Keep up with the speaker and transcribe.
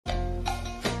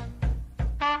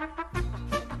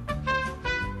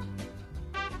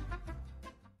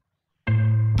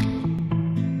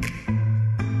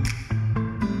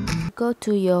go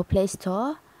to your Play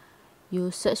Store,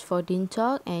 you search for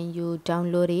Dingtalk and you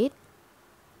download it.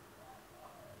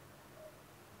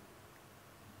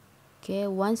 Okay,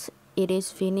 once it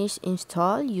is finished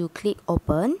install, you click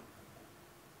open.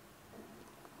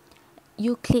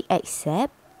 You click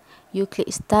accept. You click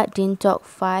start Dingtalk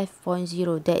 5.0,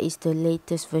 that is the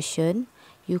latest version.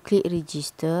 You click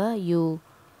register. You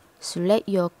select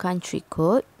your country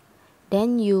code.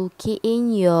 Then you key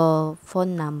in your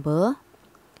phone number.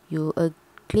 You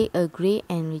click agree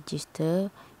and register.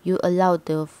 You allow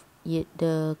the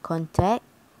contact.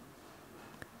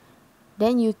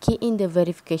 Then you key in the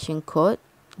verification code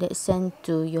that's sent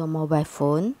to your mobile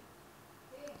phone.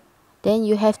 Then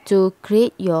you have to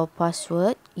create your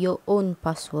password, your own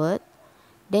password.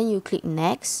 Then you click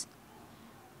next.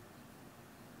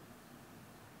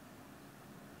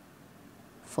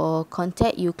 For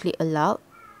contact, you click allow.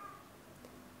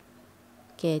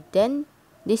 Okay, then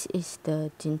this is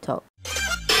the Dingtalk.